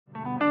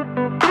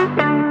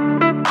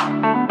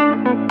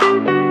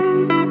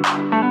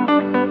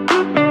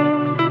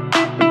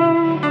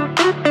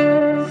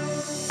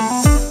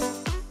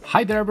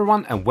Hi there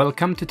everyone and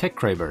welcome to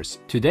Techcravers.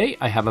 Today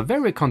I have a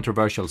very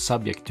controversial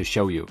subject to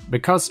show you,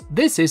 because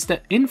this is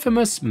the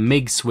infamous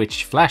MIG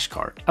Switch Flash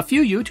Cart. A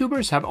few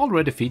YouTubers have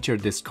already featured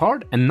this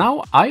card, and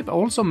now I've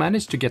also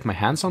managed to get my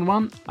hands on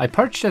one. I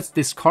purchased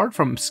this card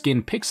from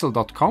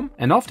skinpixel.com,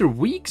 and after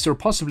weeks or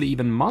possibly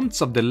even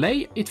months of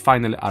delay, it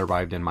finally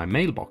arrived in my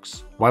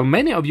mailbox. While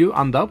many of you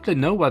undoubtedly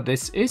know what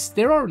this is,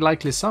 there are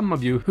likely some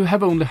of you who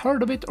have only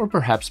heard of it or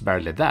perhaps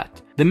barely that.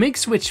 The MIG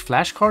Switch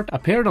Flash Cart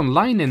appeared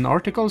online in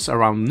articles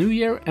around New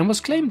Year and was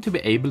claimed to be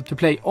able to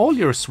play all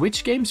your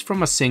Switch games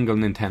from a single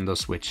Nintendo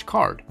Switch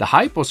card. The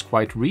hype was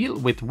quite real,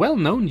 with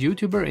well-known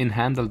YouTuber in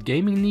handheld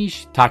gaming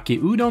niche Taki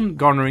Udon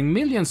garnering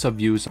millions of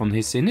views on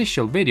his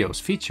initial videos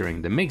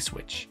featuring the MIG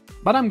Switch.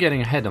 But I'm getting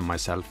ahead of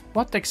myself.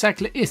 What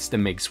exactly is the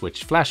MIG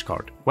Switch Flash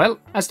Cart? Well,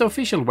 as the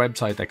official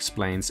website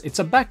explains, it's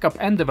a backup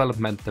and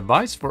development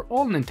device for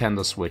all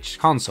Nintendo Switch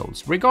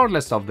consoles,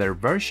 regardless of their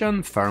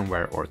version,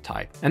 firmware or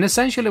type. And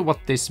essentially what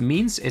this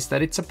means is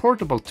that it's a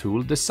portable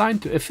tool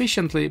designed to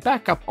efficiently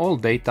back up all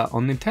data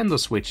on Nintendo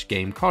Switch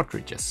game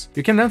cartridges.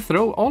 You can then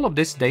throw all of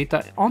this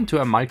data onto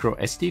a micro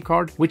SD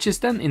card, which is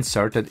then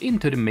inserted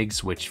into the MIG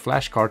Switch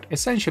Flash Cart,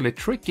 essentially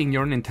tricking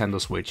your Nintendo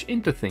Switch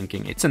into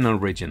thinking it's an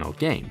original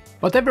game.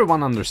 But everyone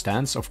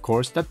understands, of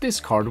course, that this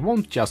card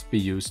won't just be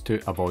used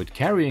to avoid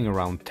carrying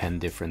around 10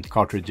 different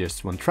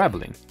cartridges when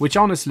traveling, which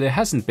honestly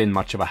hasn't been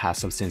much of a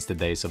hassle since the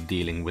days of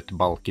dealing with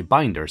bulky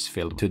binders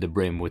filled to the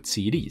brim with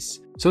CDs.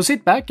 So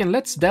sit back and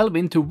let's delve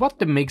into what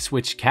the MIG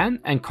Switch can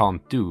and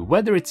can't do,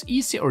 whether it's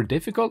easy or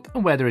difficult,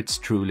 and whether it's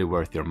truly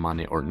worth your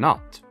money or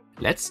not.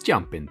 Let's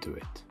jump into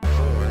it.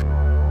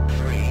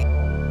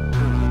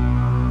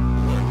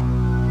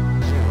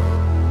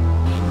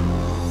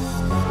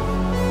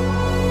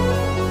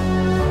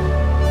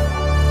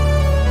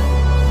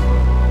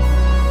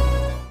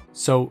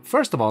 So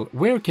first of all,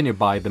 where can you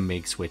buy the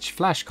MIG Switch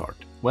Flash Cart?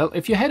 Well,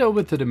 if you head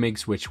over to the MIG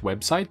Switch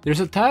website,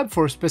 there's a tab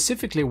for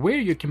specifically where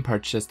you can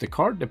purchase the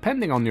card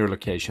depending on your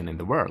location in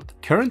the world.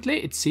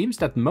 Currently, it seems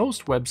that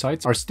most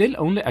websites are still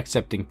only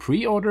accepting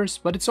pre-orders,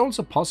 but it's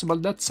also possible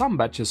that some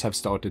batches have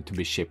started to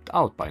be shipped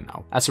out by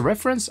now. As a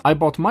reference, I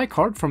bought my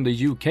card from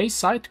the UK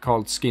site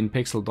called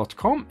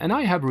skinpixel.com, and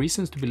I have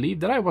reasons to believe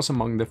that I was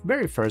among the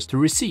very first to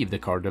receive the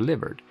card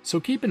delivered. So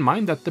keep in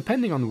mind that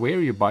depending on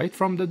where you buy it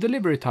from, the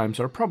delivery times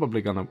are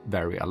probably gonna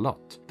vary a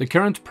lot. The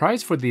current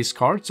price for these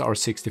cards are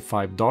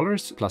 $65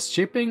 plus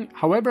shipping.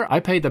 However,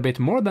 I paid a bit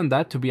more than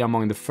that to be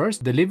among the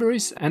first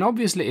deliveries, and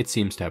obviously it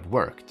seems to have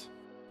worked.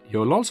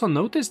 You'll also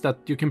notice that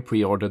you can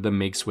pre-order the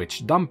MIG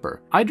Switch Dumper,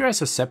 either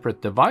as a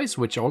separate device,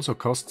 which also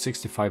costs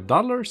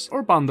 $65,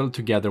 or bundled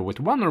together with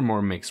one or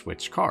more MIG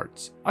Switch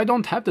cards. I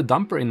don't have the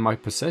Dumper in my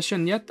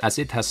possession yet, as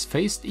it has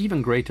faced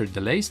even greater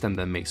delays than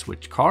the MIG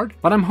Switch card,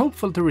 but I'm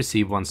hopeful to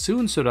receive one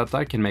soon so that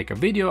I can make a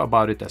video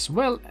about it as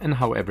well and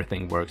how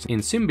everything works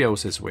in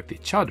symbiosis with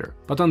each other.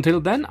 But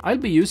until then, I'll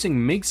be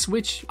using MIG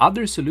Switch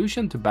other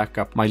solution to back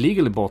up my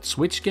legally bought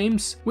Switch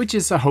games, which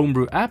is a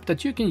Homebrew app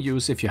that you can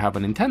use if you have a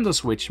Nintendo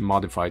Switch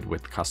modified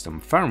with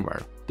custom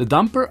firmware. The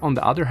Dumper, on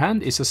the other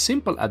hand, is a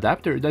simple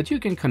adapter that you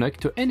can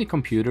connect to any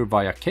computer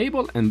via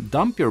cable and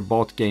dump your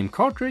bought game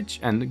cartridge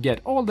and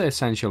get all the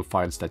essential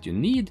files that you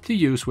need to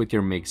use with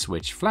your MIG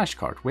Switch Flash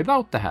Cart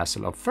without the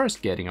hassle of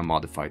first getting a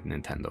modified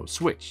Nintendo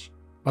Switch.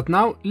 But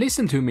now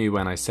listen to me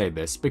when I say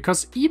this,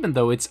 because even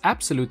though it's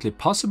absolutely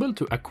possible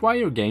to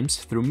acquire games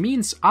through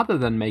means other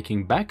than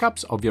making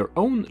backups of your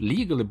own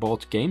legally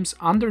bought games,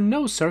 under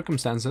no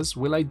circumstances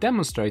will I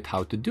demonstrate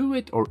how to do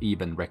it or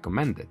even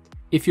recommend it.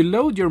 If you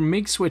load your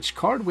MIG Switch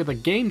card with a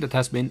game that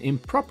has been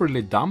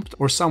improperly dumped,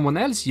 or someone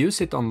else use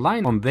it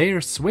online on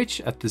their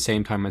Switch at the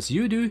same time as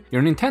you do,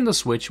 your Nintendo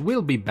Switch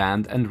will be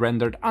banned and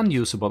rendered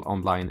unusable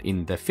online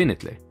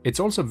indefinitely. It's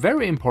also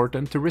very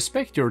important to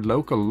respect your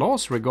local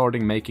laws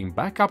regarding making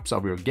backups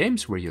of your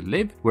games where you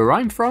live. Where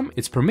I'm from,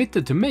 it's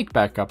permitted to make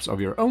backups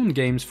of your own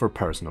games for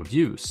personal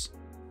use.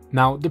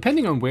 Now,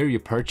 depending on where you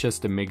purchase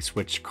the MIG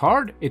Switch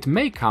card, it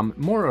may come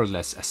more or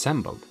less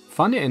assembled.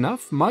 Funny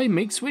enough, my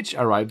MIG Switch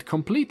arrived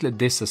completely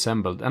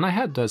disassembled and I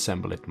had to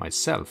assemble it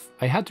myself.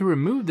 I had to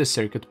remove the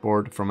circuit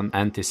board from an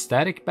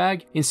anti-static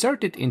bag,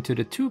 insert it into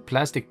the two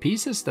plastic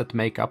pieces that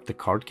make up the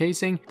card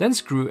casing, then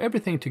screw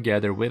everything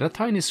together with a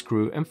tiny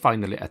screw and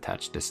finally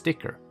attach the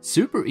sticker.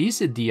 Super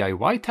easy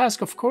DIY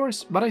task of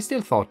course, but I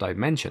still thought I'd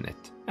mention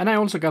it. And I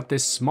also got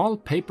this small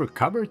paper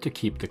cover to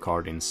keep the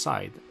card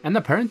inside. And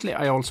apparently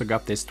I also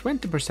got this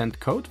 20%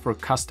 code for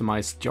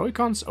customized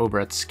Joy-Cons over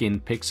at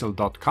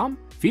skinpixel.com.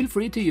 Feel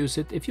free to use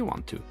it if you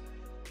want to.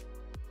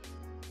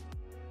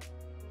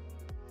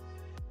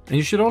 And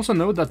you should also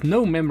know that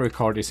no memory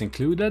card is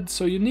included,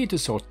 so you need to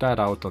sort that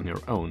out on your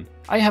own.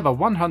 I have a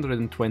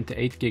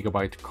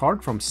 128GB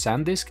card from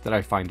SanDisk that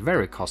I find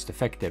very cost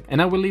effective,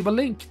 and I will leave a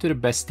link to the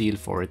best deal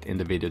for it in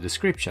the video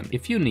description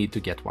if you need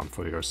to get one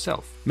for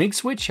yourself. MIG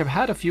Switch have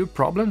had a few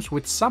problems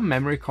with some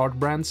memory card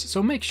brands,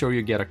 so make sure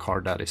you get a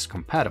card that is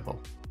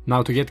compatible.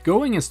 Now to get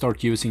going and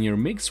start using your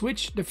MIG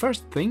switch, the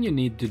first thing you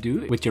need to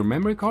do with your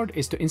memory card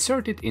is to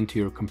insert it into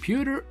your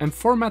computer and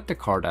format the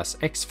card as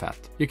exFAT.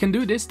 You can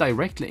do this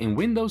directly in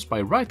Windows by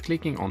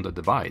right-clicking on the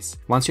device.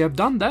 Once you have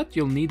done that,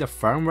 you'll need a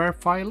firmware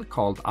file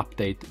called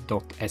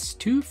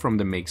update.s2 from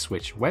the MIG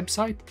Switch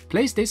website.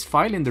 Place this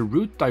file in the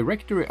root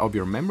directory of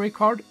your memory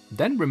card,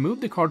 then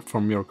remove the card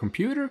from your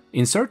computer,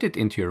 insert it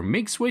into your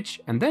MIG switch,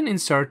 and then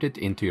insert it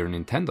into your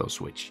Nintendo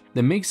Switch.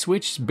 The MIG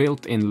Switch's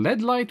built-in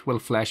LED light will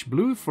flash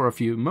blue for a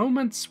few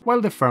moments while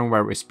the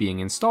firmware is being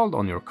installed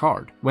on your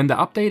card. When the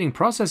updating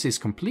process is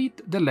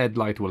complete, the LED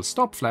light will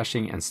stop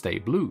flashing and stay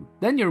blue.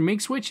 Then your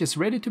MIG switch is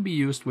ready to be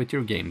used with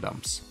your game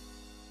dumps.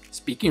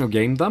 Speaking of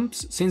game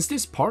dumps, since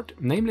this part,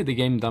 namely the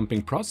game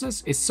dumping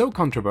process, is so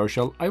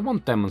controversial, I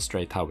won't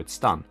demonstrate how it's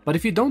done. But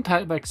if you don't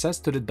have access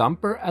to the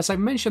dumper, as I've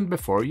mentioned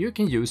before, you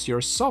can use your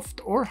soft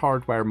or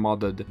hardware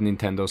modded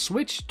Nintendo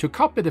Switch to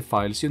copy the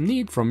files you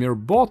need from your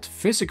bought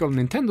physical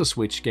Nintendo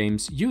Switch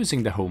games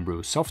using the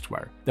Homebrew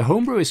software. The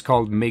Homebrew is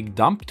called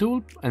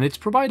MigDumpTool and it's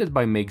provided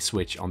by MIG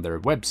Switch on their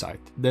website.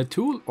 The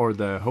tool or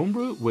the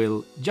Homebrew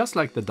will, just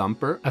like the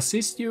dumper,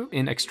 assist you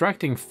in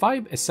extracting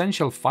 5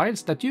 essential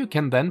files that you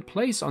can then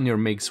place on your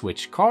MIG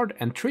Switch card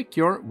and trick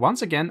your,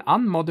 once again,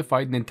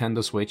 unmodified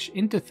Nintendo Switch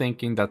into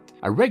thinking that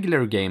a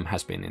regular game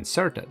has been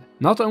inserted.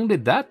 Not only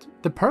that,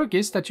 the perk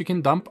is that you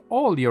can dump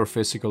all your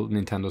physical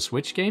Nintendo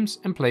Switch games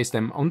and place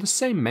them on the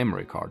same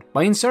memory card.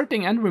 By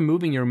inserting and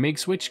removing your MIG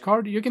Switch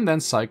card, you can then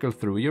cycle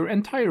through your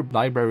entire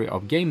library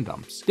of game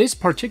dumps. This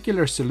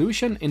particular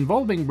solution,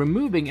 involving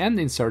removing and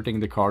inserting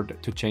the card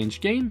to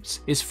change games,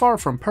 is far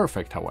from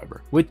perfect,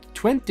 however. With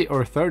 20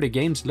 or 30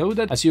 games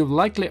loaded, as you've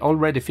likely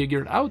already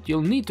figured out,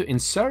 you'll need to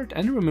insert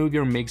and remove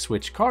your MIG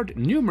Switch card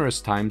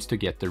numerous times to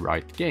get the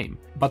right game.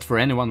 But for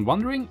anyone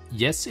wondering,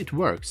 yes, it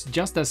works,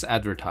 just as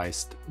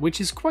advertised, which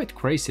is quite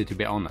crazy to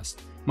be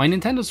honest. My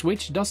Nintendo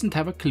Switch doesn't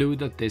have a clue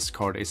that this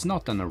card is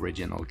not an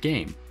original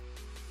game.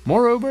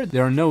 Moreover,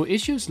 there are no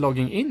issues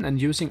logging in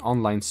and using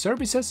online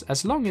services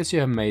as long as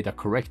you have made a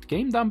correct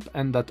game dump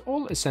and that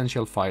all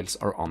essential files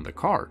are on the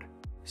card.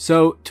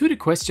 So, to the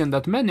question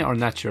that many are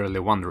naturally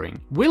wondering,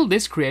 will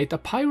this create a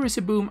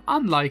piracy boom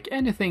unlike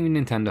anything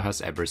Nintendo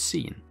has ever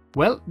seen?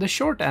 Well, the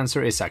short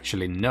answer is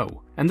actually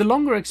no. And the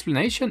longer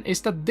explanation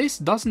is that this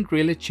doesn't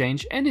really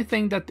change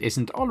anything that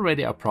isn't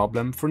already a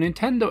problem for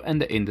Nintendo and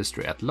the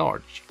industry at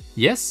large.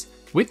 Yes,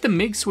 with the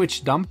MIG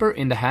Switch Dumper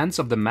in the hands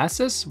of the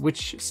masses,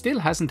 which still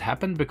hasn't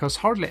happened because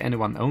hardly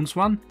anyone owns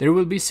one, there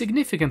will be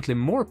significantly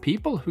more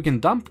people who can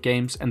dump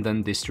games and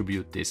then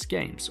distribute these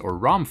games, or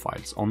ROM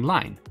files,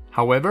 online.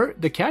 However,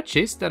 the catch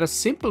is that a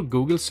simple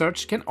Google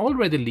search can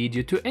already lead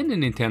you to any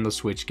Nintendo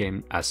Switch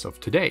game as of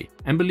today.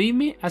 And believe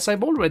me, as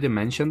I've already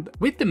mentioned,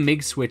 with the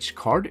MIG Switch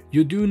card,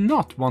 you do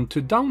not want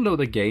to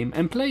download a game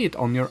and play it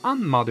on your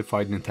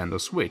unmodified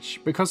Nintendo Switch,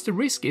 because the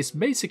risk is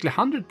basically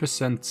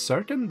 100%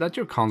 certain that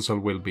your console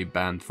will be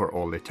banned for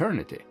all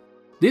eternity.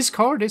 This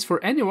card is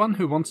for anyone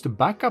who wants to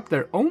back up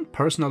their own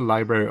personal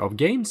library of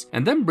games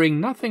and then bring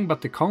nothing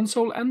but the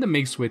console and the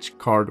MIG Switch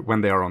card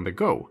when they are on the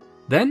go.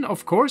 Then,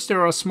 of course, there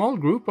are a small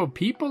group of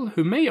people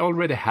who may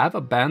already have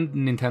a banned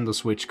Nintendo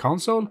Switch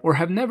console or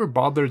have never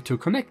bothered to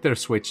connect their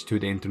Switch to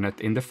the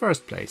internet in the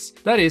first place.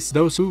 That is,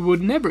 those who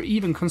would never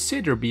even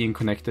consider being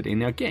connected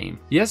in a game.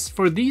 Yes,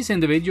 for these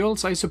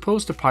individuals, I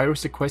suppose the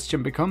piracy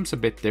question becomes a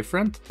bit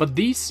different, but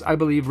these, I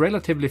believe,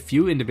 relatively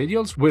few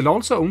individuals will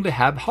also only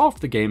have half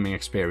the gaming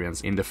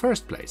experience in the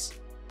first place.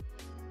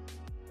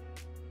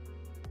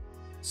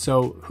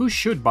 So, who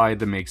should buy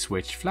the MIG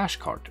Switch Flash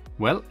Cart?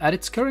 Well, at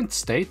its current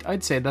state,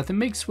 I'd say that the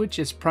MIG Switch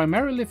is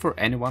primarily for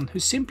anyone who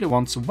simply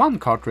wants one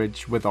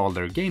cartridge with all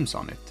their games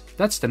on it.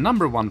 That's the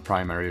 #1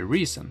 primary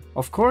reason.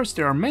 Of course,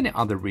 there are many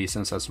other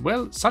reasons as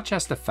well, such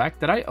as the fact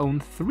that I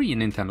own 3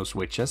 Nintendo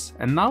Switches,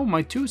 and now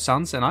my 2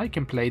 sons and I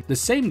can play the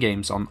same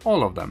games on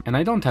all of them, and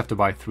I don't have to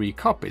buy 3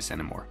 copies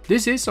anymore.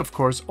 This is, of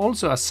course,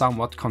 also a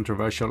somewhat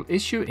controversial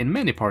issue in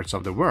many parts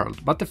of the world,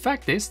 but the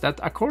fact is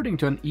that according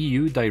to an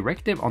EU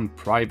directive on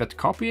private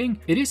copying,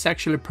 it is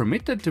actually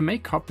permitted to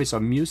make copies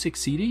of music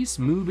CDs,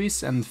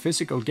 movies, and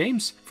physical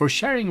games for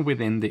sharing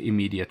within the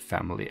immediate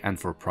family and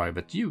for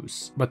private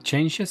use. But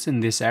changes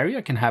in this area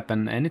can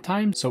happen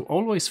anytime, so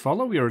always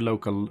follow your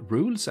local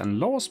rules and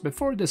laws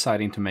before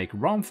deciding to make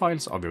ROM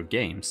files of your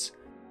games.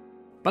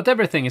 But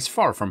everything is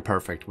far from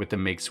perfect with the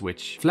MIG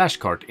Switch Flash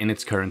Cart in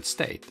its current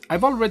state.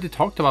 I've already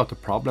talked about the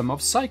problem of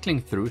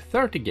cycling through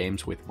 30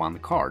 games with one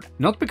card.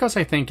 Not because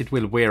I think it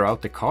will wear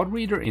out the card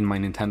reader in my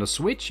Nintendo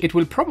Switch, it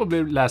will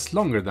probably last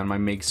longer than my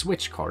MIG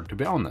Switch card, to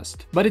be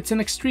honest. But it's an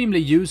extremely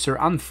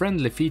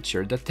user-unfriendly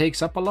feature that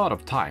takes up a lot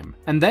of time.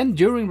 And then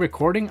during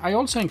recording I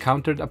also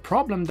encountered a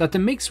problem that the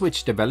MIG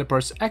Switch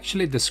developers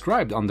actually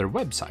described on their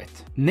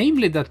website.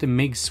 Namely that the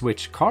MIG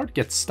Switch card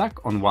gets stuck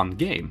on one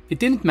game. It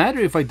didn't matter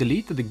if I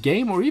deleted the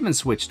game or even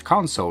switched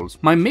consoles,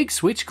 my MIG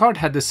Switch card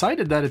had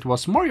decided that it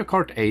was Mario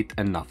Kart 8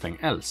 and nothing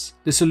else.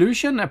 The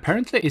solution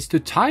apparently is to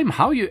time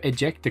how you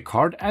eject the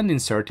card and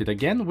insert it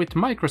again with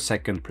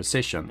microsecond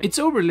precision. It's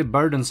overly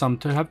burdensome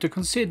to have to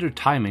consider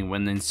timing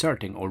when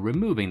inserting or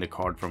removing the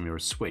card from your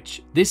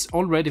Switch. This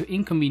already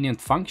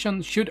inconvenient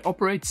function should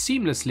operate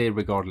seamlessly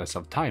regardless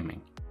of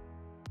timing.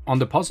 On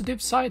the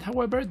positive side,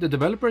 however, the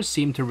developers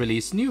seem to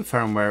release new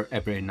firmware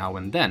every now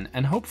and then,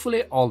 and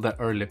hopefully all the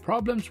early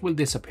problems will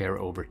disappear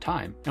over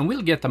time, and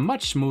we'll get a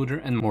much smoother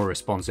and more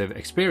responsive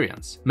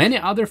experience. Many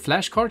other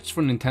flash carts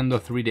for Nintendo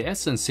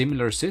 3DS and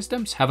similar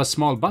systems have a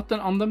small button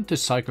on them to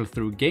cycle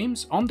through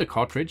games on the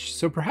cartridge,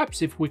 so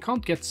perhaps if we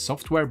can't get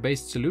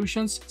software-based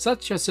solutions,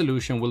 such a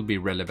solution will be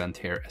relevant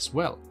here as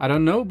well. I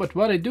don't know, but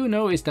what I do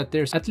know is that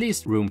there's at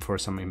least room for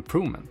some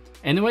improvement.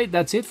 Anyway,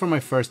 that's it for my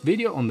first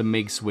video on the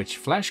MIG Switch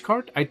Flash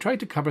Cart. I try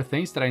to cover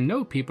things that I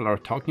know people are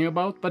talking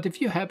about, but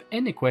if you have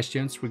any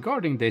questions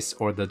regarding this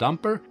or the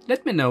dumper,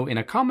 let me know in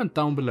a comment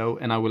down below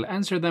and I will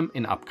answer them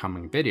in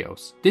upcoming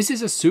videos. This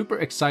is a super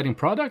exciting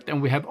product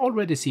and we have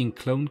already seen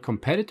cloned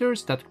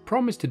competitors that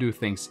promise to do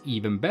things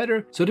even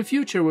better, so the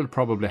future will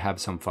probably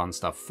have some fun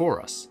stuff for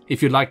us.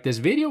 If you liked this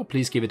video,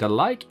 please give it a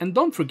like and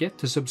don't forget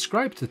to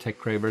subscribe to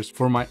Techcravers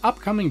for my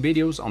upcoming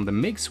videos on the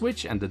MIG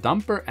Switch and the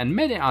dumper and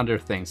many other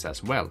things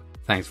as well.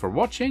 Thanks for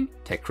watching,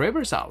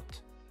 Techcravers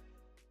out!